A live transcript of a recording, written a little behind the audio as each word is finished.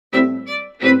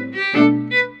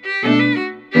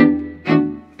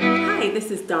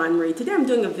this is Dawn Marie. Today I'm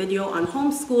doing a video on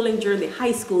homeschooling during the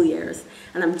high school years.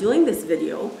 And I'm doing this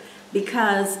video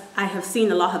because I have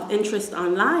seen a lot of interest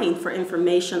online for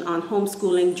information on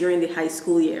homeschooling during the high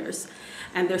school years.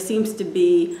 And there seems to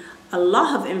be a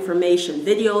lot of information,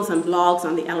 videos and blogs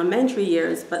on the elementary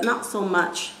years, but not so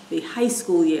much the high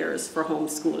school years for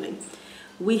homeschooling.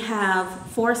 We have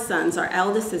 4 sons. Our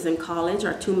eldest is in college,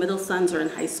 our 2 middle sons are in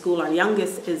high school, our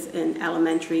youngest is in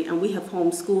elementary, and we have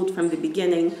homeschooled from the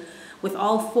beginning with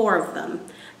all 4 of them.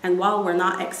 And while we're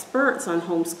not experts on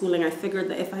homeschooling, I figured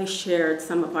that if I shared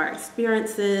some of our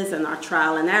experiences and our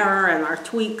trial and error and our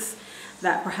tweaks,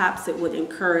 that perhaps it would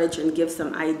encourage and give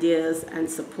some ideas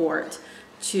and support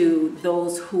to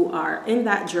those who are in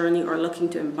that journey or looking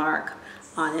to embark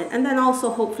on it. And then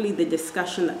also hopefully the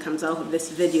discussion that comes out of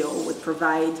this video would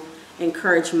provide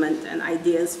encouragement and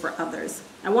ideas for others.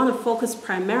 I want to focus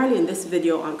primarily in this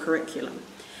video on curriculum.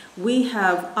 We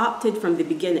have opted from the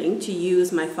beginning to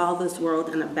use My Father's World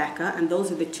and Abeka, and those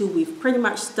are the 2 we've pretty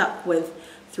much stuck with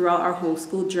throughout our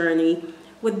homeschool journey,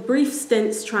 with brief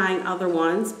stints trying other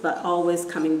ones, but always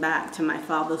coming back to My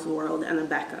Father's World and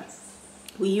Abeka.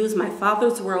 We use My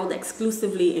Father's World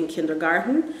exclusively in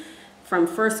kindergarten. From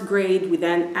 1st grade, we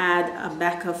then add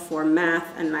Abeka for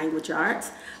math and language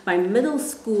arts. By middle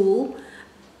school,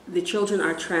 the children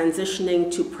are transitioning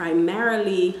to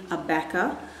primarily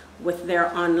Abeka with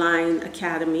their online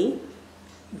academy,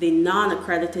 the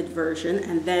non-accredited version,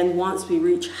 and then once we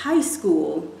reach high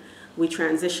school, we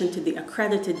transition to the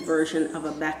accredited version of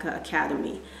Abeka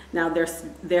Academy. Now,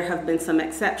 there have been some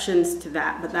exceptions to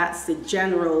that, but that's the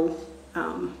general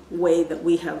way that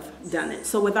we have done it.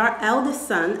 So with our eldest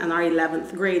son and our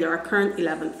 11th grader, our current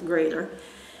 11th grader,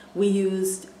 we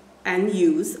use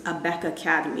Abeka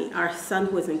Academy. Our son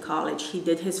who is in college, he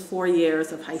did his 4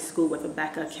 years of high school with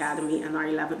Abeka Academy, and our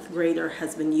 11th grader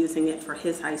has been using it for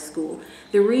his high school.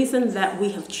 The reason that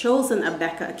we have chosen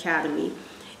Abeka Academy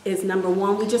is, number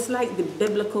one, we just like the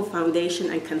biblical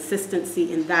foundation and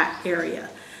consistency in that area,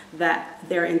 that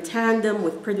they're in tandem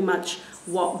with pretty much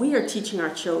what we are teaching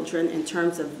our children in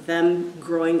terms of them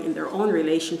growing in their own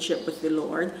relationship with the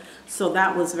Lord. So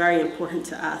that was very important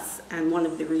to us, and one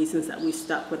of the reasons that we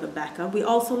stuck with Abeka. We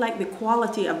also like the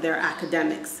quality of their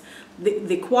academics,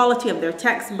 the quality of their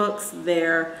textbooks,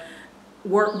 their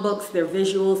workbooks, their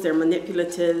visuals, their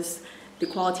manipulatives. The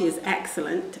quality is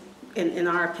excellent in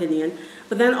our opinion,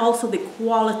 but then also the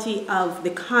quality of the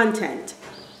content.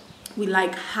 We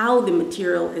like how the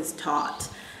material is taught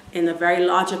in a very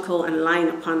logical and line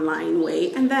upon line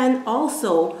way. And then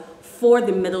also for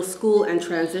the middle school and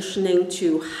transitioning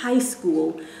to high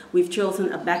school, we've chosen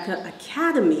Abeka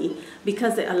Academy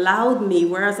because it allowed me,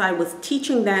 whereas I was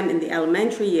teaching them in the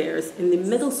elementary years, in the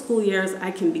middle school years,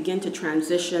 I can begin to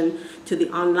transition to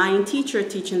the online teacher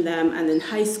teaching them, and in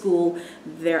high school,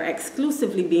 they're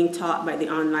exclusively being taught by the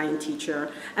online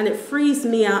teacher. And it frees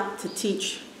me up to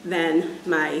teach then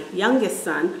my youngest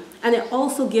son, and it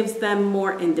also gives them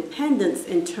more independence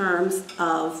in terms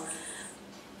of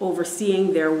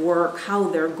overseeing their work, how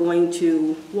they're going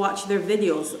to watch their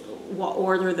videos, what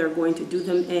order they're going to do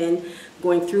them in,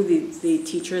 going through the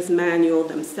teacher's manual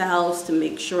themselves to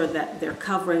make sure that they're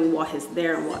covering what is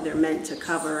there and what they're meant to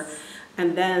cover.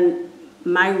 And then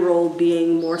my role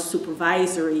being more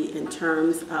supervisory in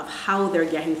terms of how they're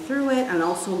getting through it, and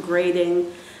also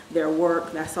grading their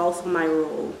work. That's also my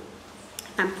role,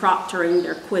 and proctoring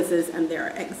their quizzes and their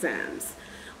exams.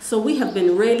 So we have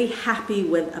been really happy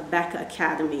with Abeka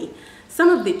Academy. Some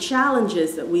of the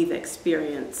challenges that we've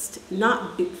experienced,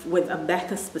 not with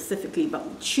Abeka specifically,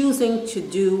 but choosing to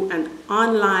do an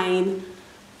online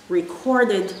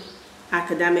recorded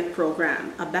academic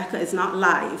program. Abeka is not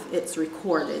live, it's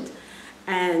recorded.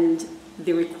 And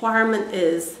the requirement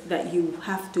is that you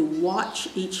have to watch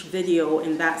each video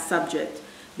in that subject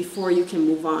before you can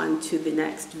move on to the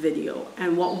next video.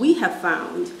 And what we have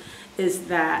found is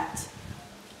that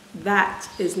that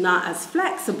is not as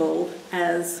flexible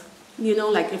as, you know,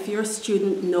 like if your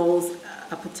student knows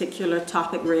a particular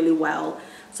topic really well,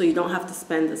 so you don't have to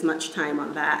spend as much time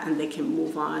on that and they can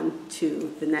move on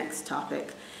to the next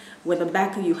topic. With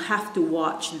Abeka, you have to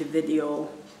watch the video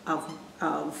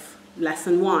of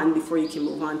lesson 1 before you can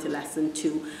move on to lesson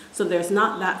 2. So there's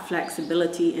not that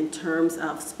flexibility in terms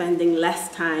of spending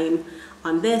less time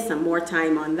on this and more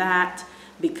time on that,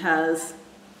 because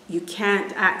you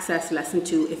can't access lesson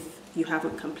 2 if you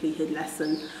haven't completed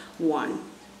lesson 1.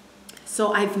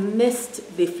 So I've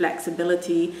missed the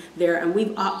flexibility there, and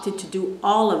we've opted to do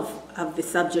all of the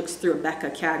subjects through Abeka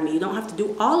Academy. You don't have to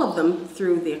do all of them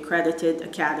through the accredited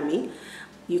academy.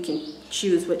 you can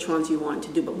choose which ones you want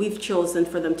to do, but we've chosen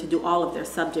for them to do all of their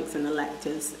subjects and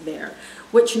electives there,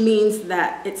 which means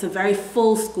that it's a very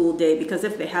full school day, because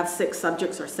if they have 6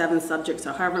 subjects or 7 subjects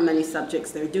or however many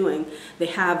subjects they're doing, they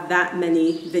have that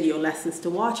many video lessons to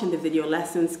watch, and the video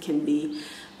lessons can be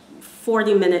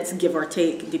 40 minutes, give or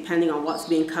take, depending on what's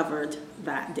being covered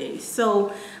that day.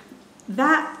 So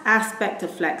that aspect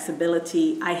of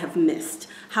flexibility I have missed.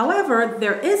 However,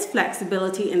 there is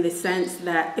flexibility in the sense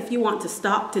that if you want to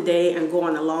stop today and go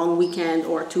on a long weekend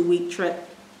or a 2-week trip,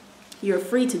 you're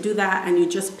free to do that, and you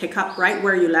just pick up right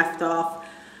where you left off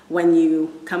when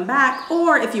you come back.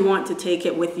 Or if you want to take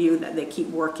it with you, that they keep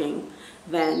working,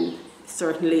 then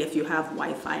certainly if you have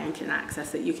Wi-Fi and can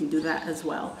access it, you can do that as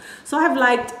well. So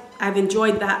I've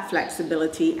enjoyed that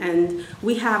flexibility, and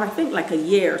we have, I think, like a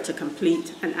year to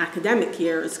complete an academic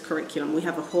year's curriculum. We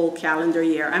have a whole calendar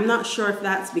year. I'm not sure if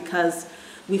that's because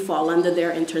we fall under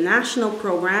their international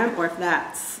program, or if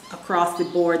that's across the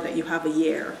board that you have a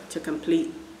year to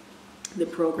complete the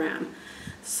program.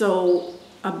 So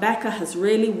Abeka has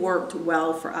really worked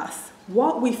well for us.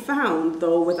 What we found,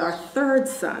 though, with our 3rd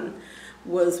son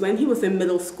was when he was in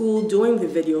middle school doing the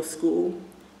video school,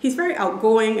 he's very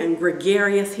outgoing and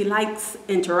gregarious. He likes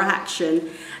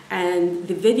interaction, and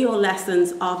the video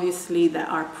lessons, obviously, that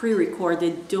are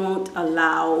pre-recorded don't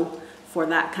allow for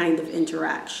that kind of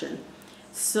interaction.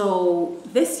 So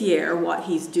this year, what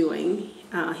he's doing,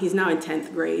 he's now in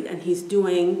 10th grade, and he's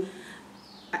doing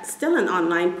still an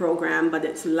online program, but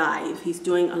it's live. He's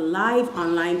doing a live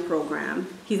online program.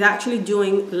 He's actually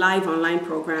doing live online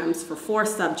programs for 4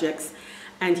 subjects,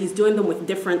 and he's doing them with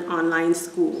different online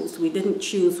schools. We didn't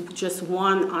choose just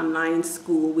one online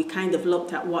school. We kind of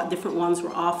looked at what different ones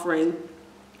were offering,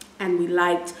 and we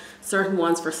liked certain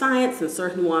ones for science and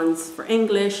certain ones for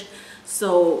English.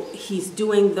 So he's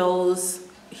doing those.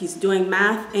 He's doing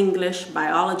math, English,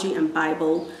 biology, and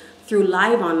Bible through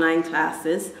live online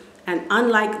classes. And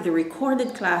unlike the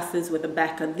recorded classes with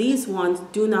Abeka, these ones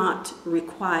do not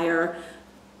require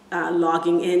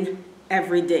logging in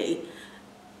every day.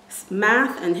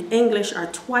 Math and English are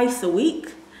twice a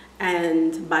week,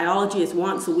 and biology is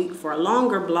once a week for a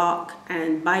longer block,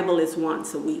 and Bible is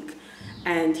once a week.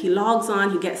 And he logs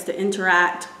on, he gets to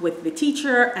interact with the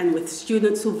teacher and with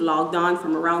students who've logged on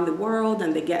from around the world,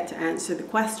 and they get to answer the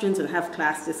questions and have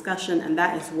class discussion, and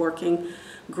that is working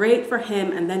great for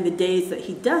him. And then the days that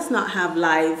he does not have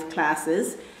live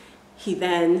classes, he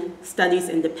then studies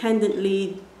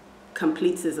independently,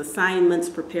 completes his assignments,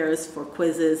 prepares for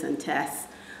quizzes and tests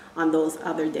on those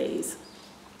other days.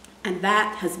 And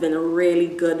that has been a really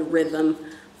good rhythm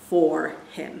for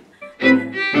him.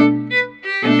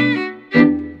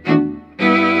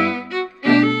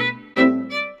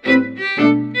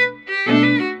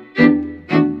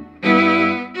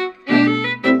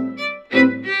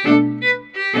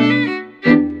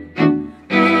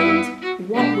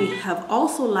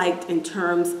 Also liked in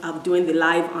terms of doing the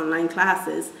live online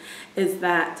classes is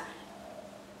that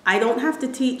I don't have to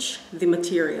teach the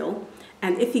material,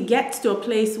 and if he gets to a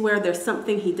place where there's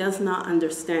something he does not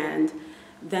understand,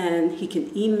 then he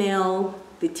can email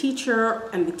the teacher,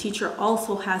 and the teacher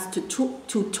also has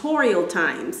tutorial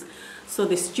times, so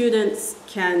the students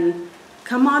can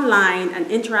come online and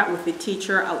interact with the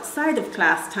teacher outside of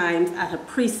class times at a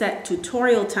preset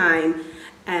tutorial time.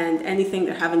 And anything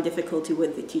they're having difficulty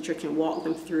with, the teacher can walk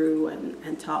them through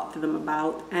and talk to them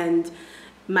about. And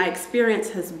my experience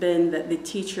has been that the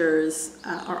teachers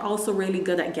are also really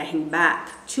good at getting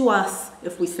back to us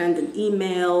if we send an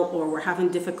email or we're having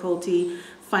difficulty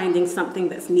finding something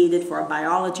that's needed for a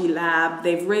biology lab.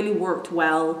 They've really worked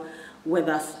well with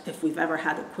us if we've ever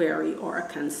had a query or a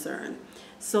concern.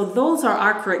 So those are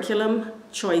our curriculum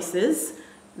choices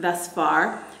thus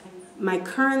far. My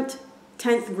current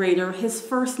 10th grader, his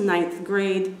first 9th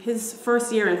grade, his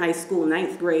first year in high school,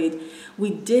 9th grade,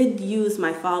 we did use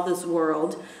My Father's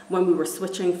World when we were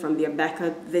switching from the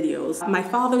Abeka videos. My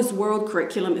Father's World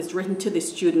curriculum is written to the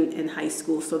student in high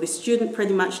school, so the student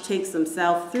pretty much takes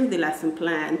themselves through the lesson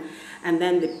plan, and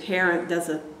then the parent does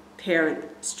a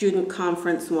parent-student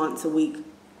conference once a week.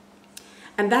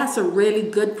 And that's a really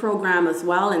good program as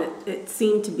well, and it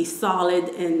seemed to be solid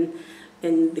in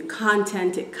the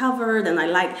content it covered, and I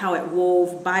liked how it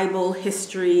wove Bible,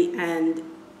 history, and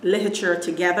literature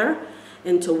together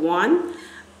into one.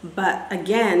 But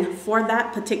again, for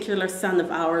that particular son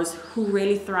of ours who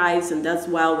really thrives and does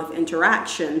well with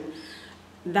interaction,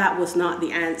 that was not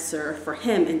the answer for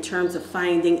him in terms of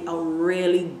finding a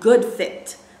really good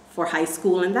fit for high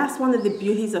school. And that's one of the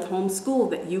beauties of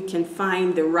homeschool, that you can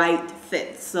find the right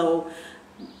fit. So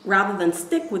rather than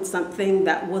stick with something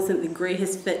that wasn't the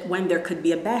greatest fit when there could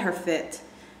be a better fit,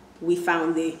 we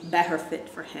found the better fit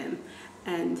for him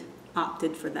and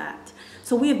opted for that.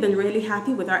 So we have been really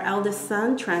happy with our eldest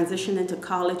son. Transition into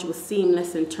college was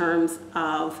seamless in terms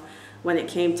of when it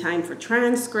came time for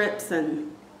transcripts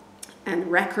and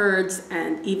records,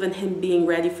 and even him being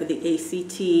ready for the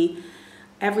ACT.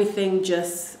 Everything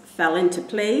just fell into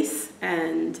place,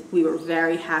 and we were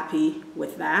very happy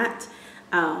with that.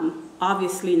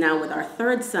 Obviously now with our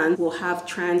third son, we'll have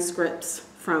transcripts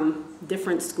from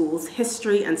different schools.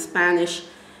 History and Spanish,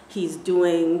 he's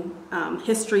doing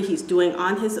history, he's doing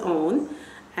on his own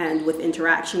and with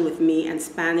interaction with me, and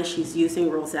Spanish he's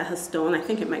using Rosetta Stone. I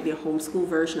think it might be a homeschool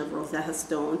version of Rosetta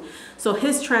Stone. So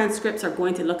his transcripts are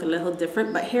going to look a little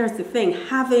different, but here's the thing,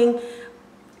 having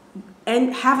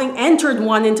entered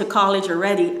one into college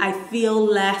already, I feel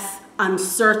less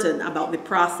uncertain about the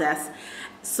process.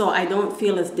 So I don't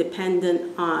feel as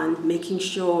dependent on making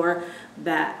sure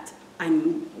that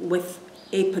I'm with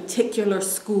a particular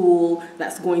school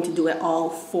that's going to do it all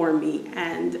for me.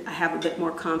 And I have a bit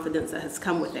more confidence that has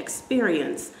come with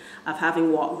experience of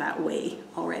having walked that way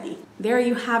already. There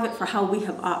you have it for how we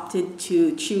have opted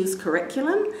to choose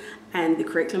curriculum and the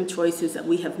curriculum choices that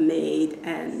we have made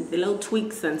and the little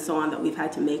tweaks and so on that we've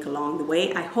had to make along the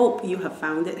way. I hope you have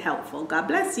found it helpful. God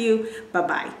bless you.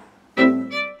 Bye-bye.